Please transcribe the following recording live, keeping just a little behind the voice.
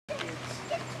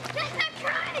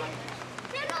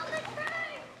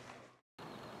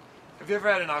Have you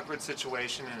ever had an awkward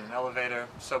situation in an elevator,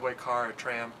 subway car, or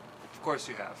tram? Of course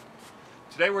you have.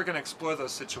 Today we're going to explore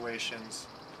those situations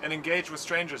and engage with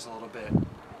strangers a little bit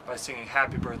by singing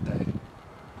Happy Birthday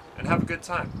and have a good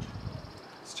time.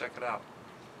 Let's check it out.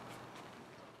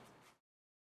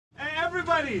 Hey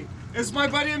everybody! It's my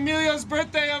buddy Emilio's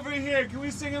birthday over here. Can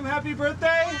we sing him Happy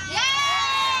Birthday?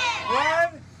 Yeah!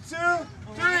 1, 2,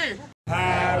 3!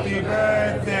 Happy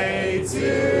birthday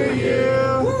to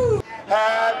you! Woo!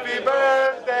 Happy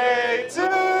birthday to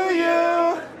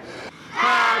you!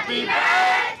 Happy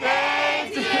birthday,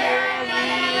 dear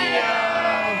Emilio!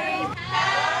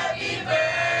 Happy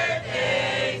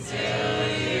birthday to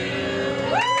you!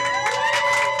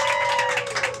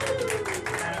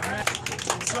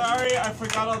 Sorry, I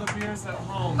forgot all the beers at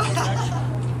home.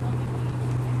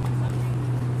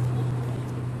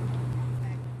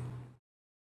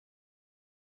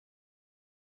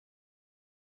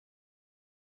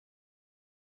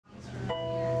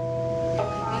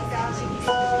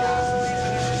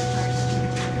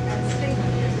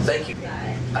 Thank you.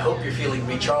 I hope you're feeling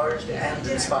recharged and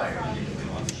inspired.